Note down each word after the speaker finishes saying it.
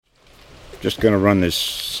Just going to run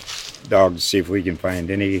this dog to see if we can find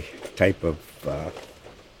any type of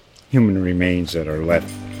human remains that are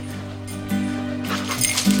left.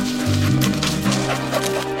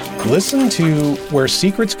 Listen to Where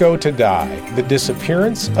Secrets Go to Die, The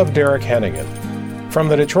Disappearance of Derek Hennigan. From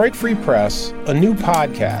the Detroit Free Press, a new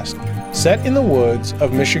podcast set in the woods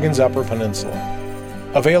of Michigan's Upper Peninsula.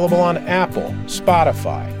 Available on Apple,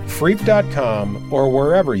 Spotify, Freep.com, or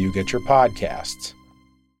wherever you get your podcasts.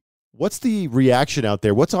 What's the reaction out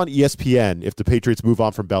there? What's on ESPN if the Patriots move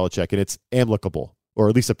on from Belichick and it's amicable, or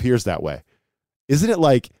at least appears that way? Isn't it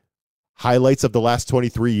like highlights of the last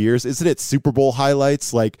 23 years? Isn't it Super Bowl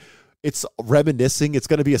highlights? Like, it's reminiscing. It's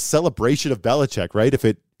going to be a celebration of Belichick, right? If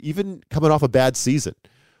it even coming off a bad season.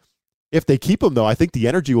 If they keep him, though, I think the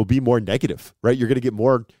energy will be more negative, right? You're going to get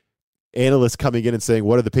more analysts coming in and saying,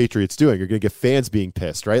 what are the Patriots doing? You're going to get fans being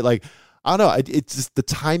pissed, right? Like, I don't know. It's just the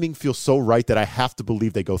timing feels so right that I have to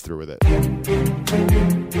believe they go through with it.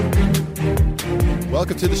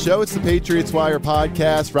 Welcome to the show. It's the Patriots Wire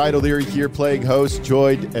podcast. Ryan O'Leary here playing host,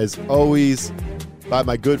 joined as always by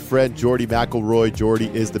my good friend Jordy McElroy. Jordy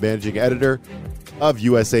is the managing editor of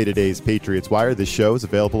USA Today's Patriots Wire. This show is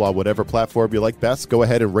available on whatever platform you like best. Go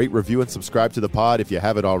ahead and rate, review, and subscribe to the pod if you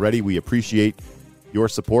haven't already. We appreciate your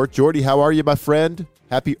support. Jordy, how are you, my friend?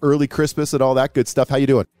 Happy early Christmas and all that good stuff. How you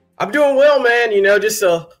doing? I'm doing well, man. You know, just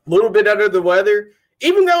a little bit under the weather.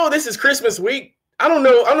 Even though this is Christmas week, I don't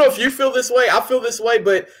know if you feel this way. I feel this way,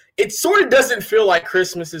 but it sort of doesn't feel like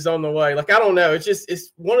Christmas is on the way. Like, I don't know.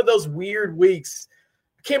 It's one of those weird weeks.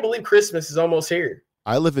 I can't believe Christmas is almost here.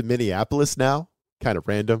 I live in Minneapolis now. Kind of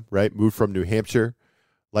random, right? Moved from New Hampshire.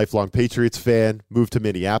 Lifelong Patriots fan. Moved to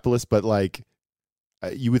Minneapolis. But, like,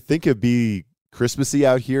 you would think it'd be Christmassy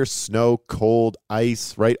out here. Snow, cold,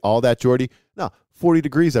 ice, right? All that, Jordy. No, 40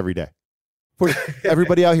 degrees every day.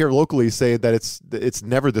 Everybody out here locally is saying that it's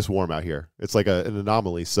never this warm out here. It's like an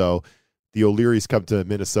anomaly. So the O'Learys come to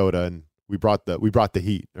Minnesota and we brought the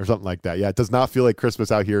heat or something like that. Yeah, it does not feel like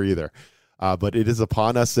Christmas out here either. But it is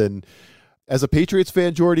upon us. And as a Patriots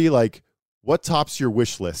fan, Jordy, like, what tops your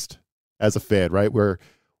wish list as a fan, right? Where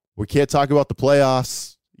we can't talk about the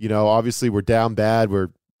playoffs. You know, obviously we're down bad.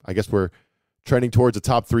 I guess we're trending towards a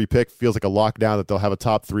top 3 pick. Feels like a lockdown that they'll have a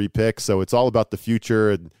top 3 pick. So it's all about the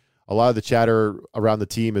future. And a lot of the chatter around the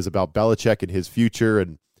team is about Belichick and his future.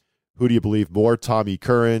 And who do you believe more? Tommy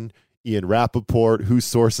Curran, Ian Rappaport, whose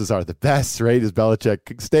sources are the best, right? Is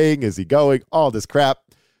Belichick staying? Is he going? All this crap.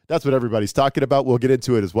 That's what everybody's talking about. We'll get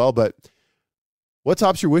into it as well. But what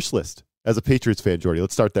tops your wish list as a Patriots fan, Jordy?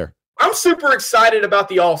 Let's start there. I'm super excited about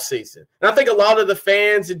the offseason. And I think a lot of the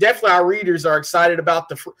fans and definitely our readers are excited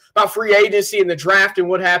about about free agency and the draft and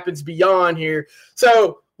what happens beyond here.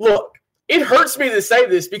 So, look, it hurts me to say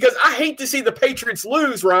this because I hate to see the Patriots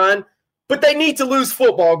lose, Ryan, but they need to lose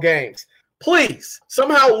football games. Please,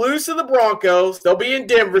 somehow lose to the Broncos. They'll be in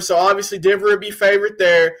Denver, so obviously Denver would be favorite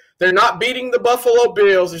there. They're not beating the Buffalo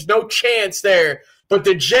Bills. There's no chance there. But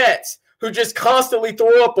the Jets, who just constantly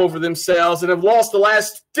throw up over themselves and have lost the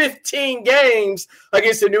last 15 games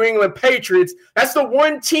against the New England Patriots, that's the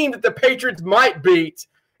one team that the Patriots might beat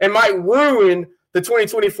and might ruin the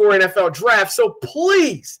 2024 NFL draft. So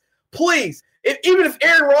please, even if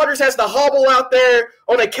Aaron Rodgers has to hobble out there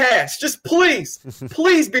on a cast, just please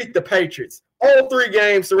beat the Patriots. All 3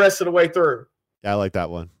 games the rest of the way through. Yeah, I like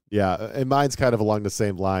that one. Yeah, and mine's kind of along the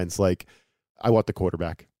same lines. Like, I want the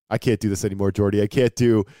quarterback. I can't do this anymore, Jordy. I can't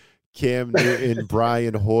do Cam Newton,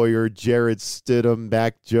 Brian Hoyer, Jared Stidham,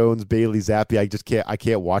 Mac Jones, Bailey Zappi. I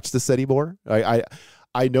can't watch this anymore. I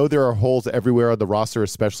know there are holes everywhere on the roster,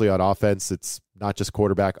 especially on offense. It's not just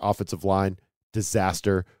quarterback, offensive line,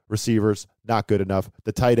 disaster. Receivers, not good enough.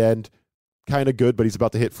 The tight end, kind of good, but he's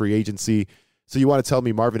about to hit free agency. So you want to tell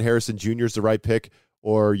me Marvin Harrison Jr. is the right pick,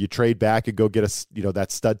 or you trade back and go get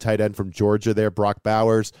that stud tight end from Georgia there, Brock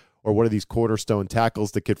Bowers, or one of these cornerstone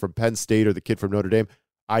tackles, the kid from Penn State or the kid from Notre Dame.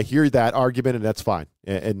 I hear that argument, and that's fine.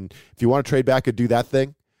 And if you want to trade back and do that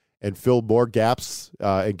thing and fill more gaps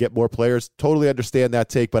and get more players, totally understand that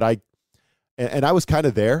take. But I was kind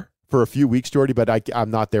of there for a few weeks, Jordy, but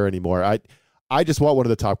I'm not there anymore. I just want one of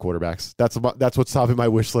the top quarterbacks. That's what's topping my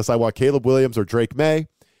wish list. I want Caleb Williams or Drake May.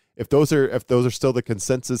 If those are still the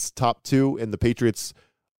consensus top 2 and the Patriots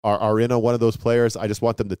are in on one of those players, I just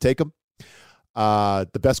want them to take them.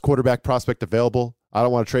 The best quarterback prospect available. I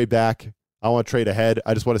don't want to trade back. I don't want to trade ahead.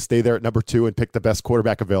 I just want to stay there at number 2 and pick the best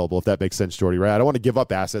quarterback available, if that makes sense, Jordy, right? I don't want to give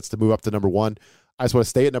up assets to move up to number 1. I just want to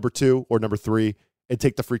stay at number 2 or number 3 and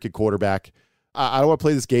take the freaking quarterback. I don't want to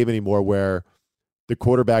play this game anymore where the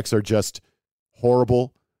quarterbacks are just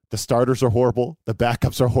horrible, The starters are horrible. The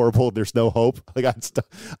backups are horrible. There's no hope. Like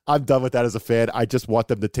I'm done with that as a fan. I just want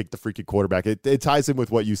them to take the freaking quarterback. It ties in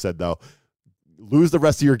with what you said, though. Lose the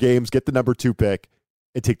rest of your games, get the number 2 pick,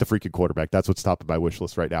 and take the freaking quarterback. That's what's topping my wish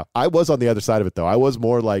list right now. I was on the other side of it, though. I was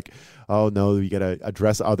more like, oh, no, you got to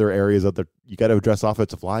address other areas. You got to address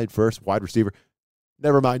offensive line first, wide receiver.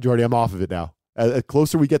 Never mind, Jordy. I'm off of it now. As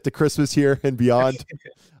closer we get to Christmas here and beyond,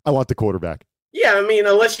 I want the quarterback. Yeah, I mean,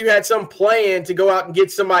 unless you had some plan to go out and get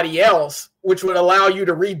somebody else, which would allow you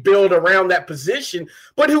to rebuild around that position.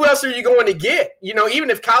 But who else are you going to get? You know, even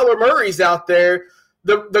if Kyler Murray's out there,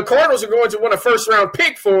 the Cardinals are going to want a first-round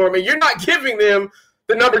pick for him, and you're not giving them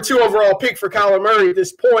the number 2 overall pick for Kyler Murray at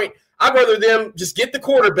this point. I'd rather them just get the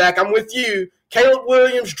quarterback. I'm with you. Caleb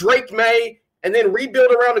Williams, Drake May, and then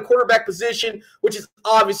rebuild around the quarterback position, which is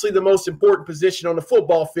obviously the most important position on the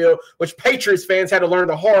football field, which Patriots fans had to learn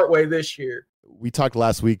the hard way this year. We talked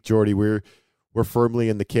last week, Jordy. We're firmly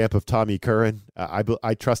in the camp of Tommy Curran.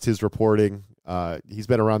 I trust his reporting. He's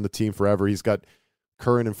been around the team forever. He's got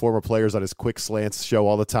current and former players on his Quick Slants show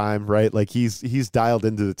all the time, right? Like he's dialed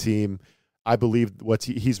into the team. I believe what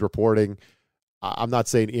he's reporting. I'm not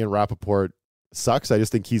saying Ian Rappaport sucks. I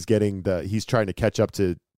just think he's trying to catch up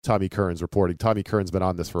to Tommy Curran's reporting. Tommy Curran's been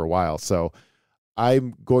on this for a while, so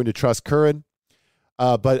I'm going to trust Curran.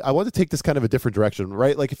 But I want to take this kind of a different direction,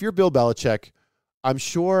 right? Like if you're Bill Belichick, I'm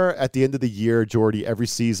sure at the end of the year, Jordy, every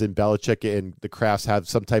season, Belichick and the Krafts have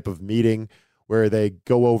some type of meeting where they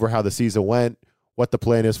go over how the season went, what the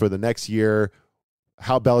plan is for the next year,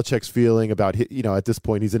 how Belichick's feeling about, at this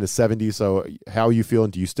point, he's in his 70s. So how are you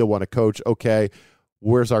feeling? Do you still want to coach? Okay.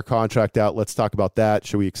 Where's our contract out? Let's talk about that.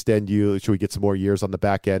 Should we extend you? Should we get some more years on the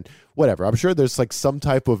back end? Whatever. I'm sure there's like some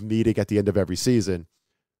type of meeting at the end of every season.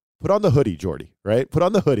 Put on the hoodie, Jordy, right? Put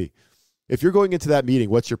on the hoodie. If you're going into that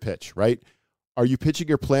meeting, what's your pitch, right? Are you pitching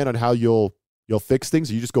your plan on how you'll fix things?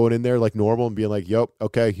 Are you just going in there like normal and being like, yep,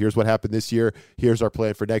 okay, here's what happened this year. Here's our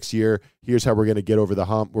plan for next year. Here's how we're going to get over the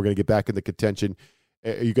hump. We're going to get back in the contention.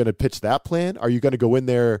 Are you going to pitch that plan? Are you going to go in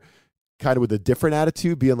there kind of with a different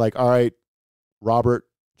attitude, being like, all right, Robert,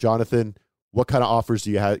 Jonathan, what kind of offers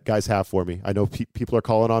do you guys have for me? I know people are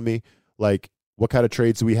calling on me. Like, what kind of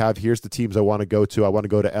trades do we have? Here's the teams I want to go to. I want to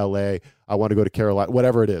go to LA. I want to go to Carolina,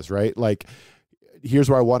 whatever it is, right? Like, here's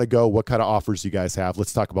where I want to go. What kind of offers do you guys have?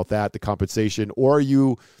 Let's talk about that, the compensation. Or are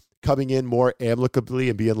you coming in more amicably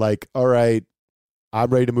and being like, all right, I'm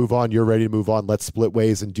ready to move on. You're ready to move on. Let's split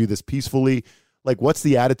ways and do this peacefully. Like, what's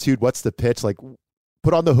the attitude? What's the pitch? Like,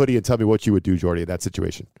 put on the hoodie and tell me what you would do, Jordy, in that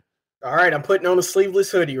situation. All right, I'm putting on a sleeveless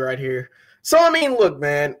hoodie right here. So, I mean, look,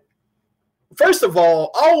 man, first of all,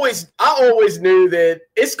 I always knew that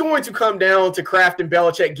it's going to come down to Kraft and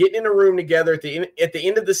Belichick getting in a room together at the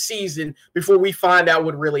end of the season before we find out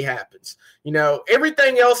what really happens. You know,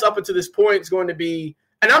 everything else up until this point is going to be,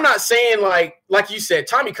 and I'm not saying like you said,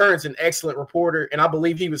 Tommy Curran's an excellent reporter, and I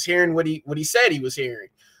believe he was hearing what he said he was hearing.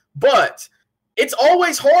 But it's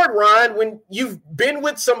always hard, Ryan, when you've been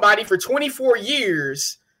with somebody for 24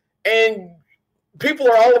 years and people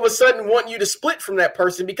are all of a sudden wanting you to split from that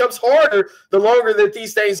person. It becomes harder the longer that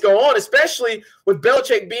these things go on, especially with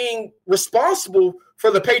Belichick being responsible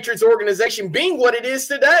for the Patriots organization being what it is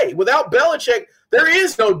today. Without Belichick, there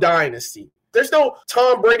is no dynasty. There's no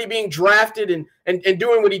Tom Brady being drafted and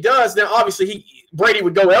doing what he does. Now, obviously, Brady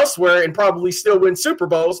would go elsewhere and probably still win Super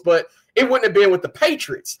Bowls, but it wouldn't have been with the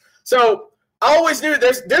Patriots. So I always knew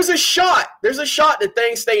there's a shot. There's a shot that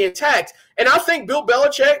things stay intact. And I think Bill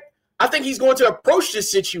Belichick, I think he's going to approach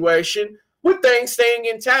this situation with things staying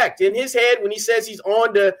intact. In his head, when he says he's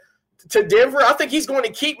on to Denver, I think he's going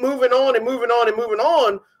to keep moving on and moving on and moving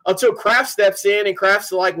on until Kraft steps in, and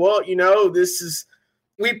Kraft's like, well,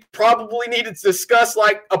 we probably need to discuss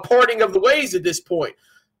like a parting of the ways at this point.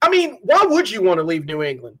 I mean, why would you want to leave New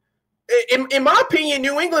England? In my opinion,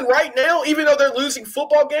 New England right now, even though they're losing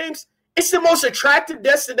football games, it's the most attractive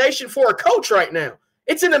destination for a coach right now.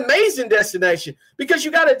 It's an amazing destination because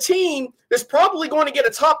you got a team that's probably going to get a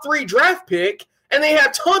top 3 draft pick, and they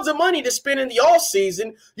have tons of money to spend in the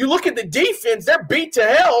offseason. You look at the defense, they're beat to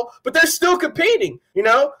hell, but they're still competing. You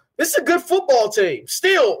know, this is a good football team.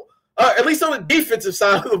 Still, at least on the defensive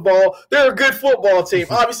side of the ball, they're a good football team.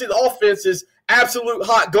 Obviously, the offense is absolute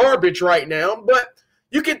hot garbage right now, but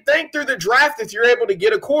you can think through the draft if you're able to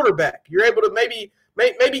get a quarterback. You're able to maybe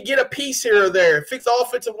get a piece here or there, fix the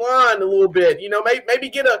offensive line a little bit. You know, maybe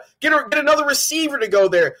get another receiver to go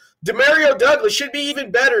there. Demario Douglas should be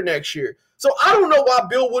even better next year. So I don't know why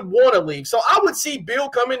Bill would want to leave. So I would see Bill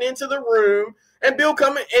coming into the room and Bill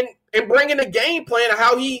coming and bringing a game plan of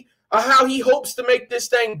how he hopes to make this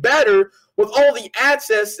thing better with all the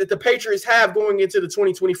assets that the Patriots have going into the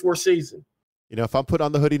 2024 season. if I'm putting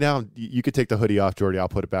on the hoodie now, you could take the hoodie off, Jordy. I'll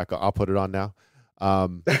put it back. I'll put it on now.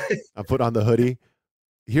 I'm putting on the hoodie.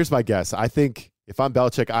 Here's my guess. I think if I'm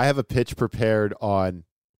Belichick, I have a pitch prepared on.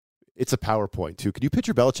 It's a PowerPoint too. Can you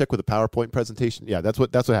picture Belichick with a PowerPoint presentation? Yeah, that's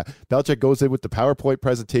what happened. Belichick goes in with the PowerPoint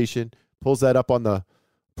presentation, pulls that up on the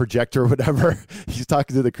projector or whatever. He's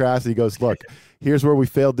talking to the Krafts and he goes, look, here's where we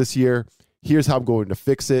failed this year. Here's how I'm going to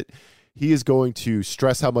fix it. He is going to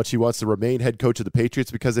stress how much he wants to remain head coach of the Patriots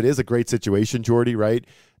because it is a great situation, Jordy, right?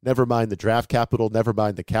 Never mind the draft capital, never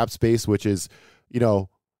mind the cap space, which is,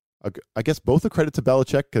 I guess both a credit to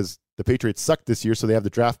Belichick because the Patriots sucked this year, so they have the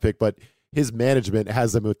draft pick, but his management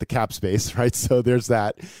has them with the cap space, right? So there's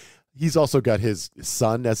that. He's also got his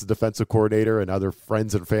son as a defensive coordinator and other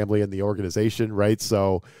friends and family in the organization, right?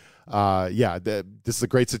 So, this is a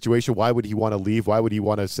great situation. Why would he want to leave? Why would he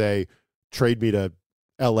want to say, trade me to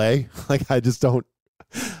L.A.? Like, I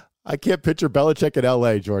can't picture Belichick in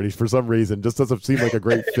L.A., Jordy, for some reason. Just doesn't seem like a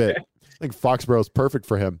great fit. I think Foxborough is perfect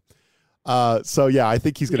for him. I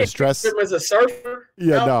think he's going to stress. Him as a surfer?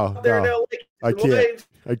 Yeah, no. I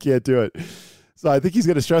can't do it. So I think he's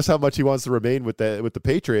going to stress how much he wants to remain with the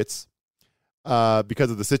Patriots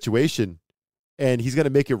because of the situation, and he's going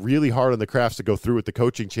to make it really hard on the Krafts to go through with the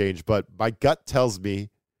coaching change. But my gut tells me,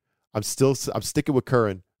 I'm sticking with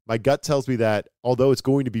Curran. My gut tells me that although it's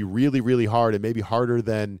going to be really, really hard and maybe harder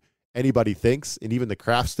than anybody thinks, and even the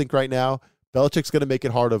Krafts think right now, Belichick's going to make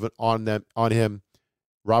it hard on him,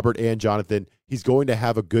 Robert and Jonathan. He's going to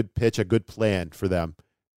have a good pitch, a good plan for them.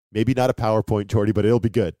 Maybe not a PowerPoint, Jordy, but it'll be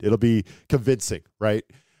good. It'll be convincing, right?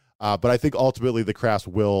 But I think ultimately the Krafts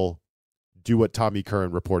will do what Tommy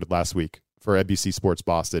Curran reported last week for NBC Sports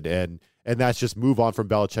Boston, and that's just move on from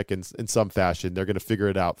Belichick in some fashion. They're going to figure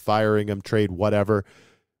it out, firing him, trade, whatever.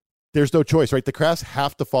 There's no choice, right? The Krafts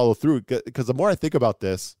have to follow through because the more I think about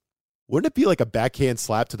this, wouldn't it be like a backhand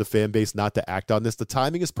slap to the fan base not to act on this? The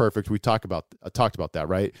timing is perfect. We talked about that,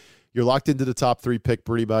 right? You're locked into the top 3 pick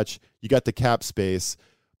pretty much. You got the cap space.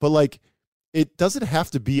 But, it doesn't have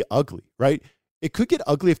to be ugly, right? It could get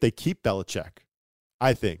ugly if they keep Belichick,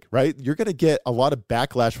 I think, right? You're going to get a lot of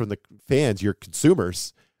backlash from the fans, your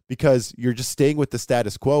consumers, because you're just staying with the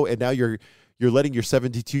status quo, and now you're letting your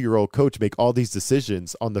 72-year-old coach make all these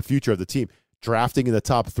decisions on the future of the team, drafting in the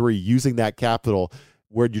top 3, using that capital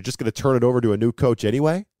where you're just going to turn it over to a new coach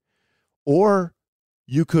anyway. Or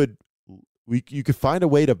you could find a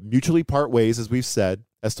way to mutually part ways, as we've said,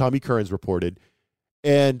 as Tommy Curran's reported.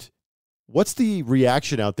 And what's the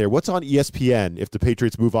reaction out there? What's on ESPN if the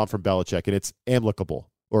Patriots move on from Belichick and it's amicable,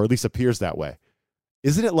 or at least appears that way?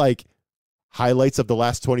 Isn't it like highlights of the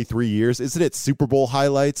last 23 years? Isn't it Super Bowl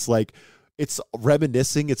highlights? Like, it's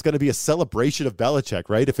reminiscing. It's going to be a celebration of Belichick,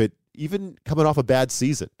 right? If it even coming off a bad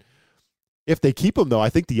season. If they keep him, though, I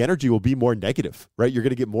think the energy will be more negative, right? You're going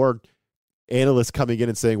to get more analysts coming in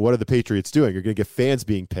and saying, what are the Patriots doing? You're going to get fans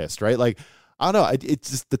being pissed, right? Like, I don't know.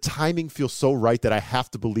 It's just the timing feels so right that I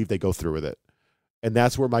have to believe they go through with it. And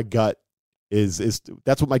that's where my gut is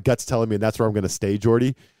that's what my gut's telling me, and that's where I'm going to stay,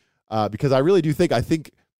 Jordy. Because I really do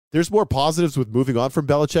think there's more positives with moving on from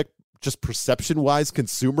Belichick, just perception-wise,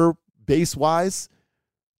 consumer base-wise,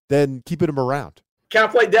 than keeping him around. Can I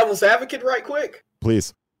play devil's advocate right quick?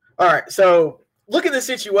 Please. All right. So look at the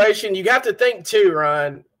situation. You have to think too,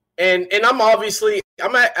 Ryan. And I'm actually,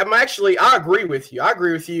 I agree with you.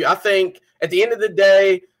 I think at the end of the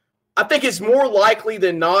day, I think it's more likely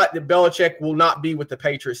than not that Belichick will not be with the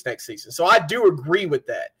Patriots next season. So I do agree with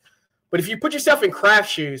that. But if you put yourself in Kraft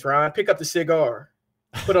shoes, Ryan, pick up the cigar,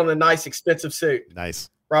 put on a nice expensive suit. Nice.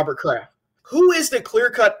 Robert Kraft. Who is the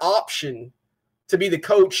clear-cut option to be the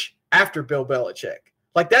coach after Bill Belichick?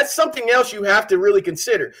 Like, that's something else you have to really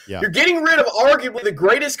consider. Yeah. You're getting rid of arguably the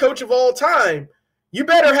greatest coach of all time. You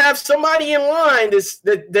better have somebody in line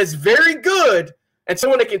that's very good and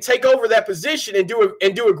someone that can take over that position and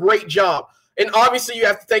do a great job. And obviously, you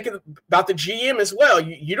have to think about the GM as well.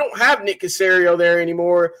 You don't have Nick Caserio there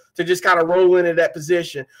anymore to just kind of roll into that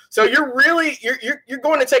position. So you're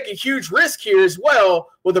going to take a huge risk here as well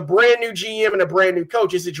with a brand new GM and a brand new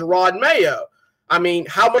coach. Is it Gerard Mayo? I mean,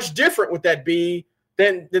 how much different would that be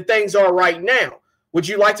than things are right now? Would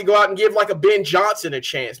you like to go out and give like a Ben Johnson a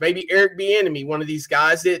chance? Maybe Eric Bieniemy, one of these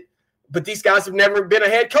guys but these guys have never been a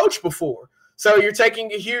head coach before. So you're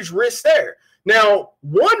taking a huge risk there. Now,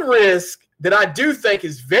 one risk that I do think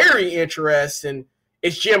is very interesting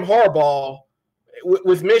is Jim Harbaugh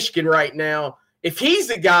with Michigan right now. If he's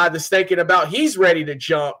the guy that's thinking about he's ready to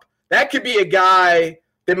jump, that could be a guy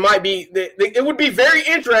that might be – it would be very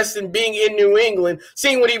interesting being in New England,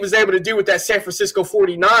 seeing what he was able to do with that San Francisco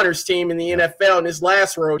 49ers team in the NFL in his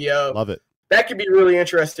last rodeo. Love it. That could be really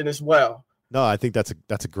interesting as well. No, I think that's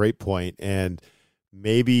a great point. And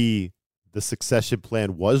maybe the succession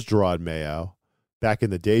plan was Gerard Mayo back in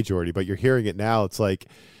the day, Jordy, but you're hearing it now. It's like,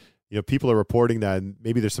 people are reporting that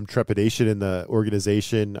maybe there's some trepidation in the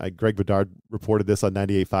organization. Greg Bedard reported this on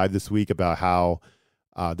 98.5 this week about how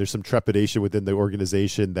there's some trepidation within the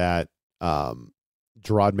organization that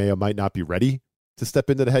Gerard Mayo might not be ready to step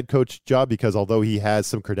into the head coach job, because although he has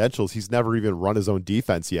some credentials, he's never even run his own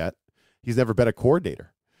defense yet. He's never been a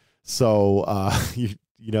coordinator. So,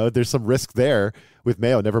 there's some risk there with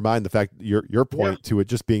Mayo. Never mind the fact your point to it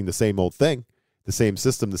just being the same old thing, the same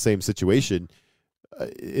system, the same situation.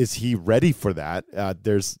 Is he ready for that?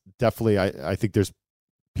 There's definitely, I think there's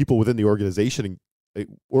people within the organization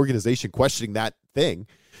questioning that thing.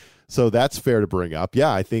 So that's fair to bring up.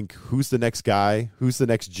 Yeah, I think who's the next guy? Who's the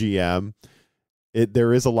next GM?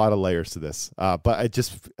 There is a lot of layers to this, but it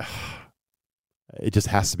just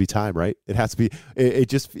has to be time, right? It has to be.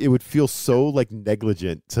 It would feel so like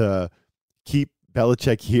negligent to keep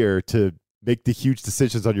Belichick here to make the huge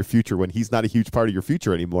decisions on your future when he's not a huge part of your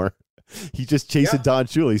future anymore. He's just chasing Don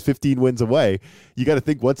Shula. He's 15 wins away. You got to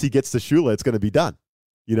think once he gets to Shula, it's going to be done,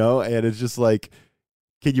 And it's just like,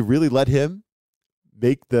 can you really let him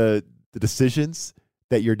make the decisions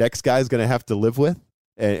that your next guy is going to have to live with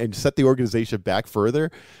and set the organization back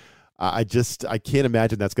further? I can't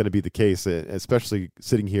imagine that's going to be the case, especially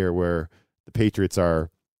sitting here where the Patriots are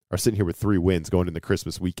sitting here with 3 wins going into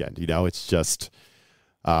Christmas weekend. It's just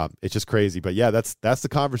crazy. But yeah, that's the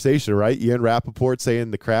conversation, right? Ian Rappaport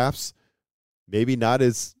saying the Krafts maybe not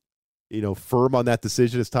as firm on that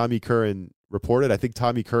decision as Tommy Curran reported. I think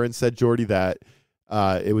Tommy Curran said, Jordy, that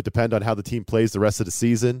it would depend on how the team plays the rest of the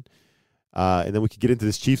season, and then we could get into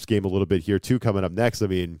this Chiefs game a little bit here too coming up next. I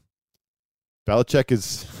mean, Belichick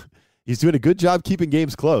he's doing a good job keeping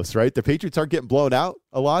games close, right? The Patriots aren't getting blown out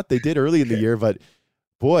a lot. They did early in the year, but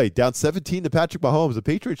boy, down 17 to Patrick Mahomes. The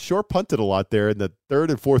Patriots short punted a lot there in the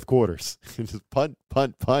third and fourth quarters. Just punt.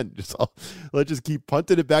 Let's just keep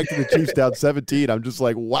punting it back to the Chiefs down 17. I'm just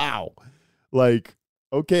like, wow. Like,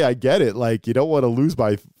 okay, I get it. Like, you don't want to lose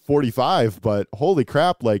by 45, but holy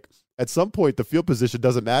crap, like, at some point, the field position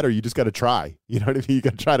doesn't matter. You just got to try. You know what I mean? You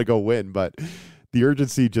got to try to go win, but the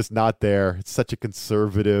urgency just not there. It's such a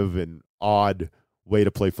conservative and odd way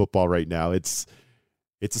to play football right now. It's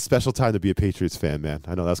a special time to be a Patriots fan, man.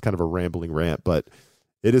 I know that's kind of a rambling rant, but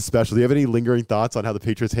it is special. Do you have any lingering thoughts on how the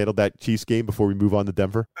Patriots handled that Chiefs game before we move on to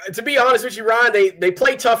Denver? To be honest with you, Ryan, they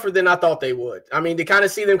played tougher than I thought they would. I mean, to kind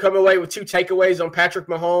of see them come away with 2 takeaways on Patrick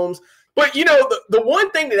Mahomes. But, the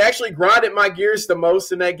one thing that actually grinded my gears the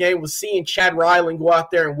most in that game was seeing Chad Ryland go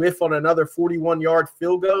out there and whiff on another 41-yard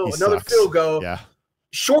field goal. Field goal. Yeah.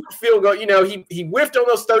 Short field goal. He whiffed on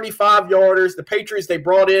those 35-yarders. The Patriots, they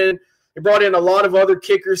brought in a lot of other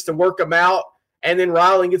kickers to work them out. And then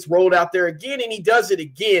Ryland gets rolled out there again, and he does it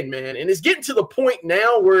again, man. And it's getting to the point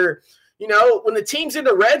now where, when the team's in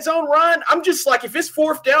the red zone, Ryan, I'm just like, if it's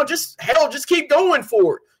 4th down, just keep going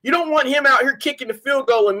for it. You don't want him out here kicking the field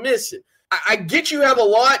goal and missing. I get you have a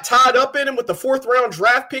lot tied up in him with the 4th-round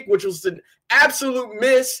draft pick, which was an absolute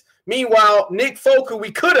miss. Meanwhile, Nick Folk, who we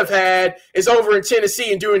could have had, is over in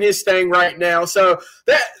Tennessee and doing his thing right now. So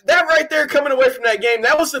that right there, coming away from that game,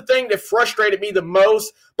 that was the thing that frustrated me the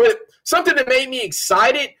most. But something that made me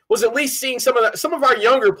excited was at least seeing some of our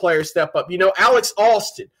younger players step up. Alex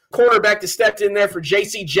Austin, quarterback that stepped in there for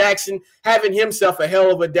J.C. Jackson, having himself a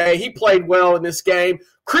hell of a day. He played well in this game.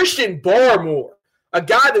 Christian Barmore, a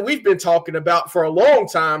guy that we've been talking about for a long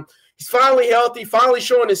time. He's finally healthy, finally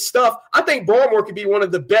showing his stuff. I think Barmore could be one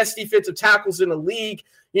of the best defensive tackles in the league,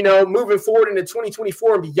 moving forward into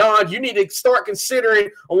 2024 and beyond. You need to start considering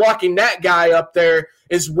unlocking that guy up there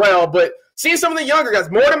as well. But seeing some of the younger guys,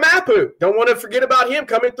 Morton Mapu, don't want to forget about him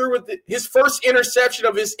coming through with his first interception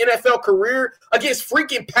of his NFL career against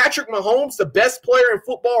freaking Patrick Mahomes, the best player in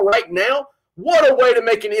football right now. What a way to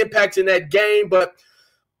make an impact in that game. But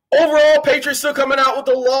overall, Patriots still coming out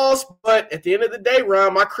with a loss, but at the end of the day,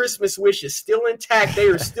 Ryan, my Christmas wish is still intact. They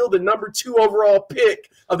are still the number 2 overall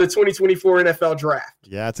pick of the 2024 NFL Draft.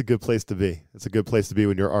 Yeah, it's a good place to be. It's a good place to be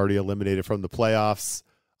when you're already eliminated from the playoffs.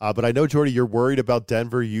 But I know, Jordy, you're worried about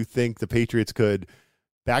Denver. You think the Patriots could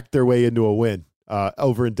back their way into a win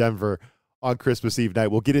over in Denver on Christmas Eve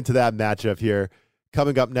night. We'll get into that matchup here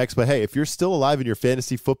coming up next. But, hey, if you're still alive in your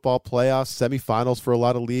fantasy football playoffs, semifinals for a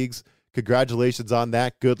lot of leagues, congratulations on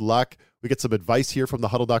that. Good luck. We get some advice here from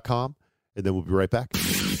thehuddle.com, and then we'll be right back.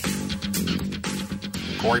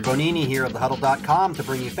 Corey Bonini here of thehuddle.com to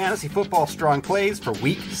bring you fantasy football strong plays for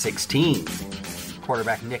Week 16.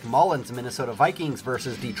 Quarterback Nick Mullins, Minnesota Vikings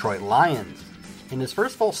versus Detroit Lions. In his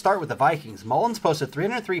first full start with the Vikings, Mullins posted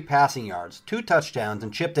 303 passing yards, 2 touchdowns,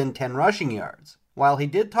 and chipped in 10 rushing yards. While he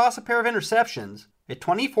did toss a pair of interceptions, a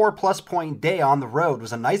 24-plus point day on the road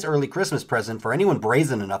was a nice early Christmas present for anyone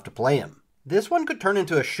brazen enough to play him. This one could turn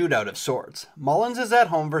into a shootout of sorts. Mullins is at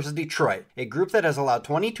home versus Detroit, a group that has allowed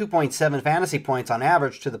 22.7 fantasy points on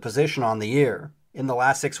average to the position on the year. In the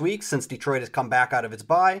last 6 weeks, since Detroit has come back out of its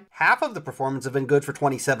bye, half of the performance have been good for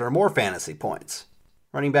 27 or more fantasy points.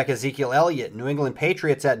 Running back Ezekiel Elliott, New England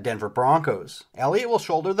Patriots at Denver Broncos. Elliott will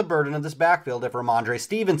shoulder the burden of this backfield if Ramondre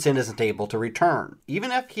Stevenson isn't able to return.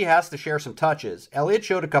 Even if he has to share some touches, Elliott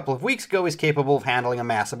showed a couple of weeks ago he's capable of handling a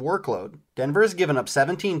massive workload. Denver has given up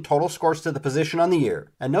 17 total scores to the position on the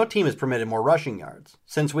year, and no team has permitted more rushing yards.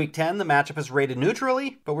 Since Week 10, the matchup is rated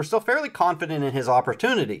neutrally, but we're still fairly confident in his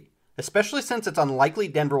opportunity, especially since it's unlikely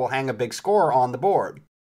Denver will hang a big score on the board.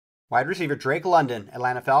 Wide receiver Drake London,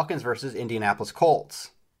 Atlanta Falcons versus Indianapolis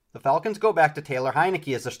Colts. The Falcons go back to Taylor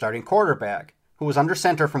Heineke as their starting quarterback, who was under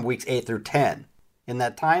center from weeks 8 through 10. In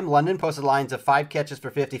that time, London posted lines of 5 catches for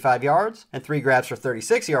 55 yards and 3 grabs for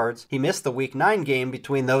 36 yards. He missed the Week 9 game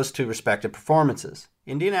between those two respective performances.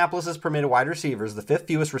 Indianapolis has permitted wide receivers the 5th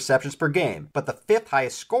fewest receptions per game, but the 5th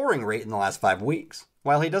highest scoring rate in the last 5 weeks.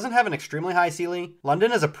 While he doesn't have an extremely high ceiling,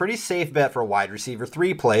 London is a pretty safe bet for a wide receiver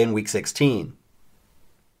 3 play in Week 16.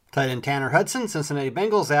 Tight end Tanner Hudson, Cincinnati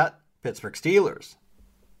Bengals at Pittsburgh Steelers.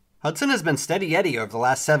 Hudson has been steady Eddie over the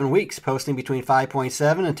last 7 weeks, posting between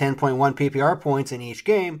 5.7 and 10.1 PPR points in each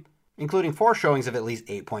game, including 4 showings of at least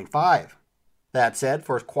 8.5. That said,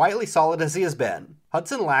 for as quietly solid as he has been,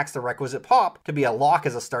 Hudson lacks the requisite pop to be a lock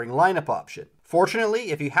as a starting lineup option.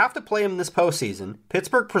 Fortunately, if you have to play him this postseason,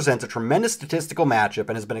 Pittsburgh presents a tremendous statistical matchup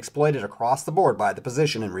and has been exploited across the board by the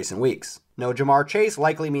position in recent weeks. No Jamar Chase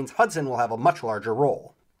likely means Hudson will have a much larger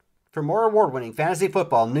role. For more award-winning fantasy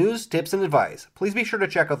football news, tips, and advice, please be sure to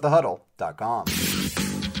check out thehuddle.com.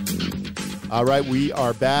 All right, we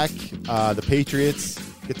are back. The Patriots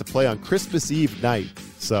get to play on Christmas Eve night.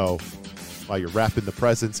 So while you're wrapping the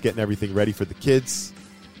presents, getting everything ready for the kids,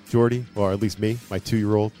 Jordy, or at least me, my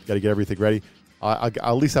 2-year-old, got to get everything ready. I'll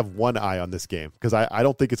at least have one eye on this game because I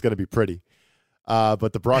don't think it's going to be pretty.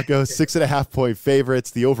 But the Broncos, 6.5-point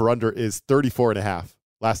favorites. The over-under is 34.5.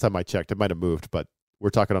 Last time I checked, it might have moved, but we're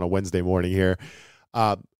talking on a Wednesday morning here.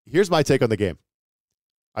 Here's my take on the game.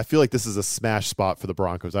 I feel like this is a smash spot for the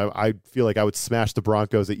Broncos. I feel like I would smash the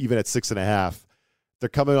Broncos even at 6.5. They're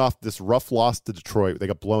coming off this rough loss to Detroit. They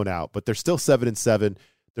got blown out, but they're still 7-7.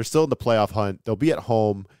 They're still in the playoff hunt. They'll be at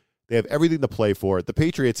home. They have everything to play for. The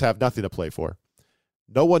Patriots have nothing to play for.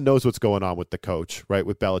 No one knows what's going on with the coach, right,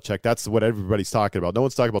 with Belichick. That's what everybody's talking about. No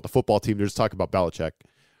one's talking about the football team. They're just talking about Belichick.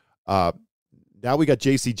 Now we got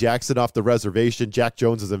J.C. Jackson off the reservation. Jack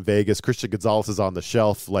Jones is in Vegas. Christian Gonzalez is on the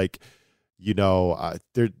shelf. We're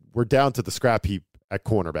down to the scrap heap at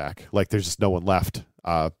cornerback. Like, there's just no one left.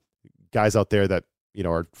 Guys out there that,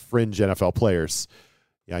 are fringe NFL players.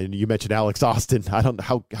 Yeah, you mentioned Alex Austin. I don't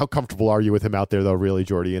know how comfortable are you with him out there, though, really,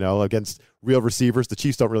 Jordy? Against real receivers. The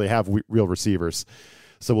Chiefs don't really have real receivers.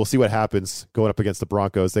 So we'll see what happens going up against the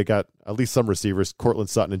Broncos. They got at least some receivers. Cortland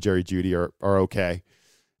Sutton and Jerry Jeudy are okay.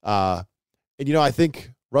 And, I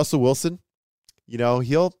think Russell Wilson, he's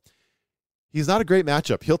not a great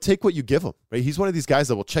matchup. He'll take what you give him, right? He's one of these guys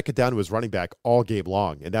that will check it down to his running back all game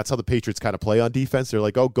long. And that's how the Patriots kind of play on defense. They're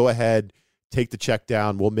like, oh, go ahead, take the check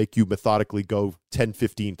down. We'll make you methodically go 10,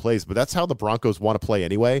 15 plays. But that's how the Broncos want to play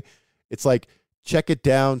anyway. It's like, check it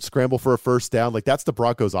down, scramble for a first down. Like, that's the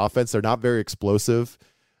Broncos offense. They're not very explosive.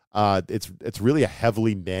 It's really a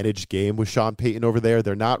heavily managed game with Sean Payton over there.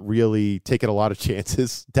 They're not really taking a lot of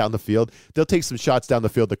chances down the field. They'll take some shots down the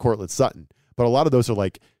field to Cortland Sutton, but a lot of those are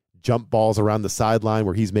like jump balls around the sideline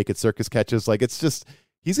where he's making circus catches. Like, it's just,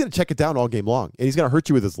 he's going to check it down all game long, and he's going to hurt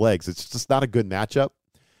you with his legs. It's just not a good matchup.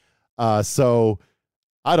 So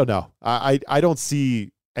I don't know. I don't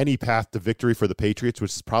see any path to victory for the Patriots,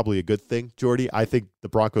 which is probably a good thing, Jordy. I think the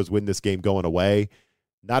Broncos win this game going away.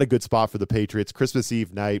 Not a good spot for the Patriots. Christmas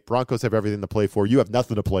Eve night. Broncos have everything to play for. You have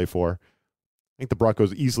nothing to play for. I think the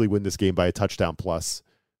Broncos easily win this game by a touchdown plus.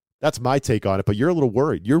 That's my take on it, but you're a little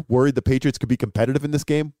worried. You're worried the Patriots could be competitive in this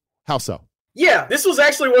game? How so? Yeah, this was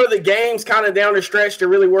actually one of the games kind of down the stretch that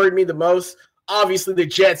really worried me the most. Obviously, the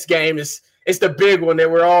Jets game is the big one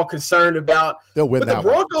that we're all concerned about. They'll win that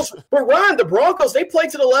one. But Ryan, the Broncos, they play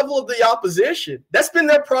to the level of the opposition. That's been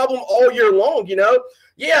their problem all year long,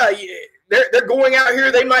 Yeah, they're going out here.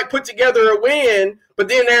 They might put together a win, but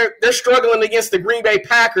then they're struggling against the Green Bay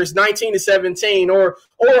Packers 19-17, or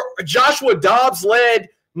Joshua Dobbs led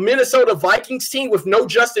Minnesota Vikings team with no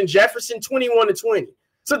Justin Jefferson 21-20.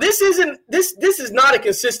 So this is not a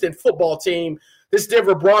consistent football team. This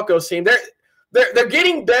Denver Broncos team, they're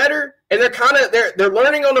getting better, and they're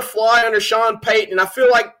learning on the fly under Sean Payton. And I feel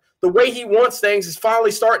like the way he wants things is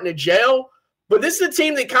finally starting to gel. But this is a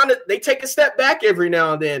team that they take a step back every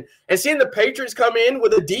now and then. And seeing the Patriots come in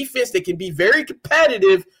with a defense that can be very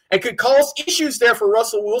competitive and could cause issues there for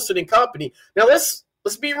Russell Wilson and company. Now let's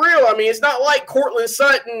be real. I mean, it's not like Cortland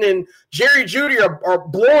Sutton and Jerry Jeudy are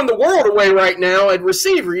blowing the world away right now at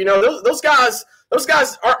receiver. You know, those guys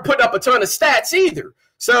aren't putting up a ton of stats either.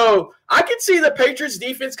 So I can see the Patriots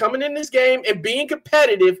defense coming in this game and being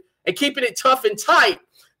competitive and keeping it tough and tight.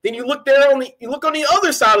 Then you look on the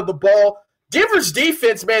other side of the ball. Denver's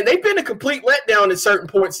defense, man, they've been a complete letdown at certain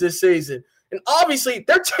points this season. And obviously,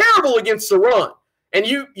 they're terrible against the run. And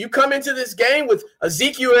you come into this game with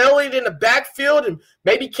Ezekiel Elliott in the backfield and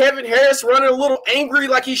maybe Kevin Harris running a little angry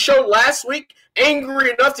like he showed last week,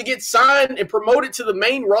 angry enough to get signed and promoted to the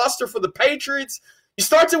main roster for the Patriots. You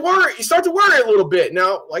start to worry a little bit.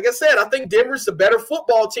 Now, like I said, I think Denver's the better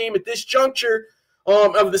football team at this juncture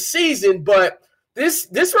of the season, but this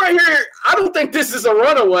right here, I don't think this is a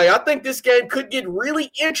runaway. I think this game could get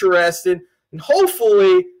really interesting, and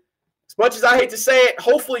hopefully, as much as I hate to say it,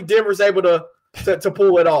 hopefully Denver's able to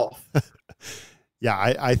pull it off. Yeah,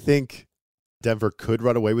 I think Denver could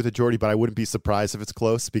run away with it, Jordy, but I wouldn't be surprised if it's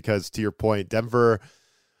close because, to your point, the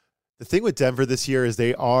thing with Denver this year is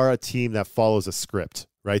they are a team that follows a script,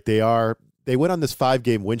 right? They went on this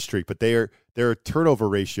 5-game win streak, but their turnover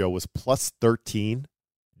ratio was plus 13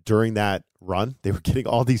 during that run. They were getting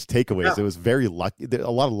all these takeaways. Yeah. It was very lucky. A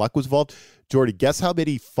lot of luck was involved. Jordy, guess how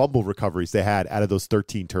many fumble recoveries they had out of those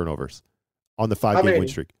 13 turnovers on the 5-game win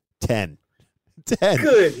streak? 10.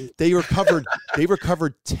 Good. They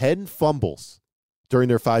recovered 10 fumbles during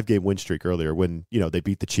their 5-game win streak earlier when, they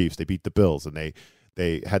beat the Chiefs, they beat the Bills, and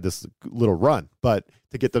they had this little run, but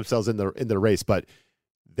to get themselves in the race. But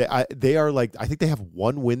they are like, I think they have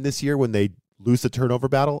one win this year when they lose the turnover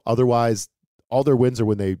battle. Otherwise, all their wins are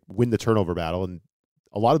when they win the turnover battle. And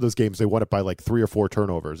a lot of those games, they won it by like 3 or 4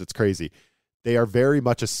 turnovers. It's crazy. They are very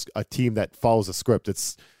much a team that follows a script.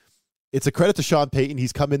 It's a credit to Sean Payton.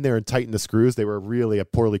 He's come in there and tightened the screws. They were really a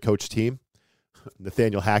poorly coached team.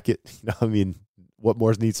 Nathaniel Hackett, what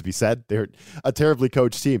more needs to be said? They're a terribly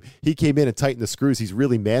coached team. He came in and tightened the screws. He's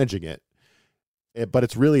really managing it. But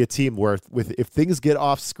it's really a team where if things get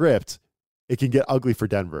off script, it can get ugly for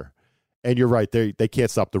Denver. And you're right, they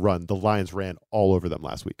can't stop the run. The Lions ran all over them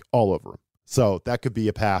last week, all over them. So that could be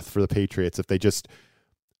a path for the Patriots if they just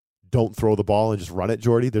don't throw the ball and just run it,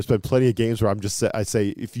 Jordy. There's been plenty of games where I say,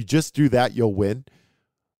 if you just do that, you'll win.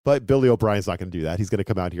 But Billy O'Brien's not going to do that. He's going to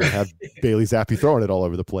come out here and have Bailey Zappi throwing it all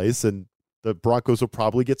over the place. And the Broncos will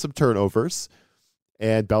probably get some turnovers.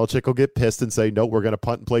 And Belichick will get pissed and say, no, we're going to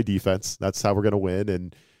punt and play defense. That's how we're going to win.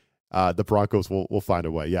 And the Broncos will find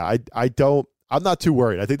a way. Yeah, I'm not too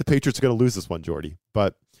worried. I think the Patriots are going to lose this one, Jordy.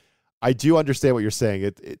 But I do understand what you're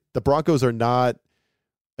saying. The Broncos are not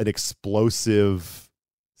an explosive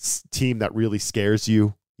team that really scares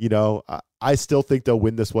you. I still think they'll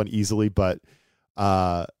win this one easily, but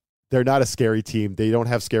they're not a scary team. They don't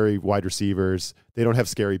have scary wide receivers. They don't have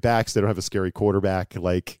scary backs. They don't have a scary quarterback.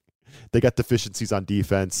 Like, they got deficiencies on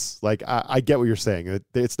defense. Like, I get what you're saying.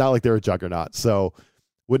 It's not like they're a juggernaut. So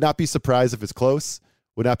would not be surprised if it's close.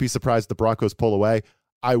 Would not be surprised if the Broncos pull away.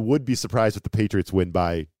 I would be surprised if the Patriots win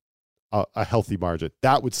by a healthy margin.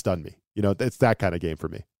 That would stun me. It's that kind of game for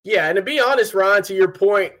me. Yeah, and to be honest, Ryan, to your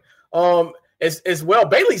point, as well,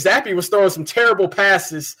 Bailey Zappi was throwing some terrible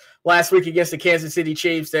passes last week against the Kansas City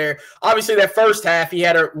Chiefs there. Obviously, that first half, he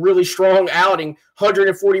had a really strong outing,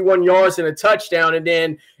 141 yards and a touchdown, and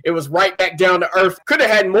then it was right back down to earth. Could have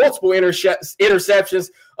had multiple interceptions.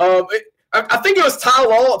 I think it was Ty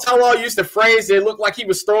Law. Ty Law used the phrase it looked like he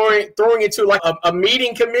was throwing into like a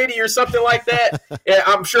meeting committee or something like that. And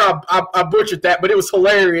I'm sure I butchered that, but it was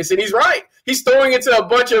hilarious. And he's right. He's throwing into a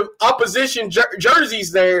bunch of opposition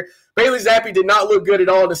jerseys there. Bailey Zappi did not look good at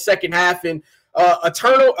all in the second half. And a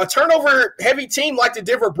turnover-heavy team like the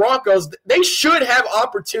Denver Broncos, they should have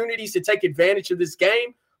opportunities to take advantage of this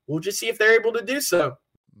game. We'll just see if they're able to do so.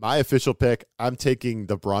 My official pick, I'm taking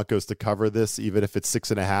the Broncos to cover this, even if it's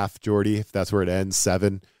 6.5, Jordy. If that's where it ends,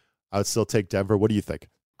 7. I would still take Denver. What do you think?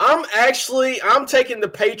 I'm taking the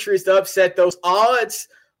Patriots to upset those odds.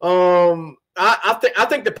 I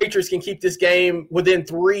think the Patriots can keep this game within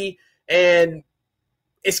 3, and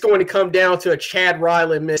it's going to come down to a Chad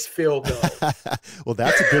Ryland missed field goal. Well,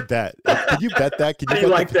 that's a good bet. Can you bet that?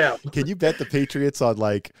 Can you bet the Patriots on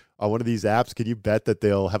one of these apps? Can you bet that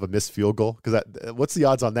they'll have a missed field goal? Because what's the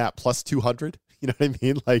odds on that? Plus 200? You know what I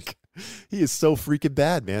mean? Like, he is so freaking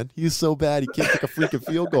bad, man. He is so bad. He can't kick a freaking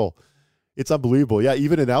field goal. It's unbelievable. Yeah,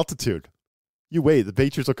 even in altitude. You wait. The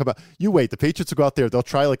Patriots will come out. You wait. The Patriots will go out there. They'll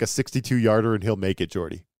try like a 62-yarder, and he'll make it,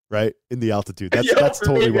 Jordy. Right? In the altitude. That's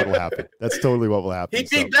totally what will happen. That's totally what will happen. He'd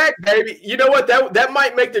be back, baby. You know what? That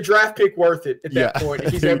might make the draft pick worth it at that point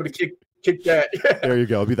if he's able to kick that. There you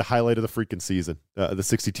go. It'll be the highlight of the freaking season. The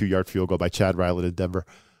 62-yard field goal by Chad Ryland in Denver.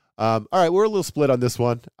 All right, we're a little split on this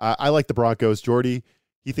one. I like the Broncos. Jordy,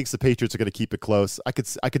 he thinks the Patriots are going to keep it close. I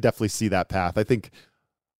could definitely see that path. I think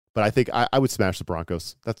I would smash the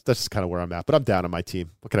Broncos. That's just kind of where I'm at. But I'm down on my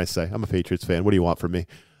team. What can I say? I'm a Patriots fan. What do you want from me?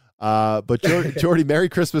 But Jordy, Merry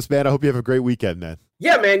Christmas, man. I hope you have a great weekend, man.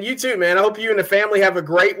 Yeah, man. You too, man. I hope you and the family have a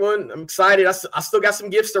great one. I'm excited. I still got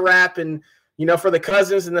some gifts to wrap, and for the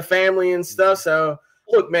cousins and the family and stuff. So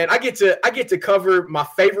look, man, I get to cover my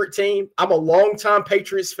favorite team. I'm a longtime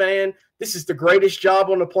Patriots fan. This is the greatest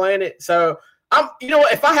job on the planet. So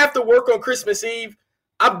if I have to work on Christmas Eve,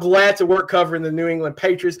 I'm glad to work covering the New England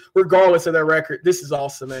Patriots, regardless of their record. This is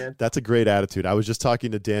awesome, man. That's a great attitude. I was just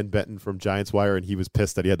talking to Dan Benton from Giants Wire, and he was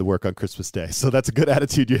pissed that he had to work on Christmas Day. So that's a good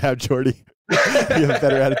attitude you have, Jordy. You have a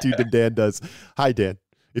better attitude than Dan does. Hi, Dan.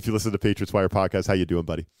 If you listen to Patriots Wire podcast, how you doing,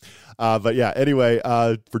 buddy? But yeah, anyway,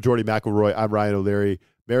 for Jordy McElroy, I'm Ryan O'Leary.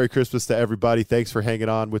 Merry Christmas to everybody. Thanks for hanging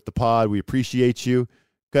on with the pod. We appreciate you.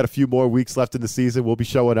 Got a few more weeks left in the season. We'll be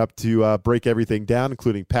showing up to break everything down,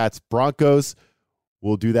 including Pats-Broncos.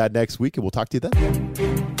 We'll do that next week, and we'll talk to you then.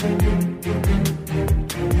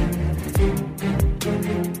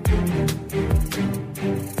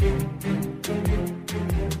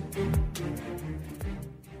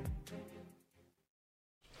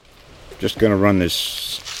 Just going to run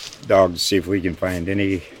this dog to see if we can find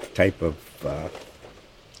any type of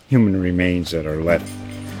human remains that are left.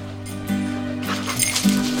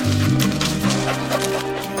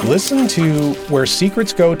 Listen to Where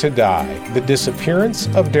Secrets Go to Die, The Disappearance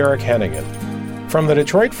of Derek Hennigan. From the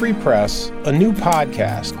Detroit Free Press, a new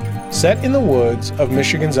podcast set in the woods of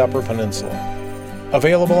Michigan's Upper Peninsula.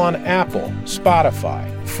 Available on Apple,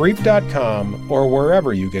 Spotify, Freep.com, or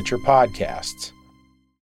wherever you get your podcasts.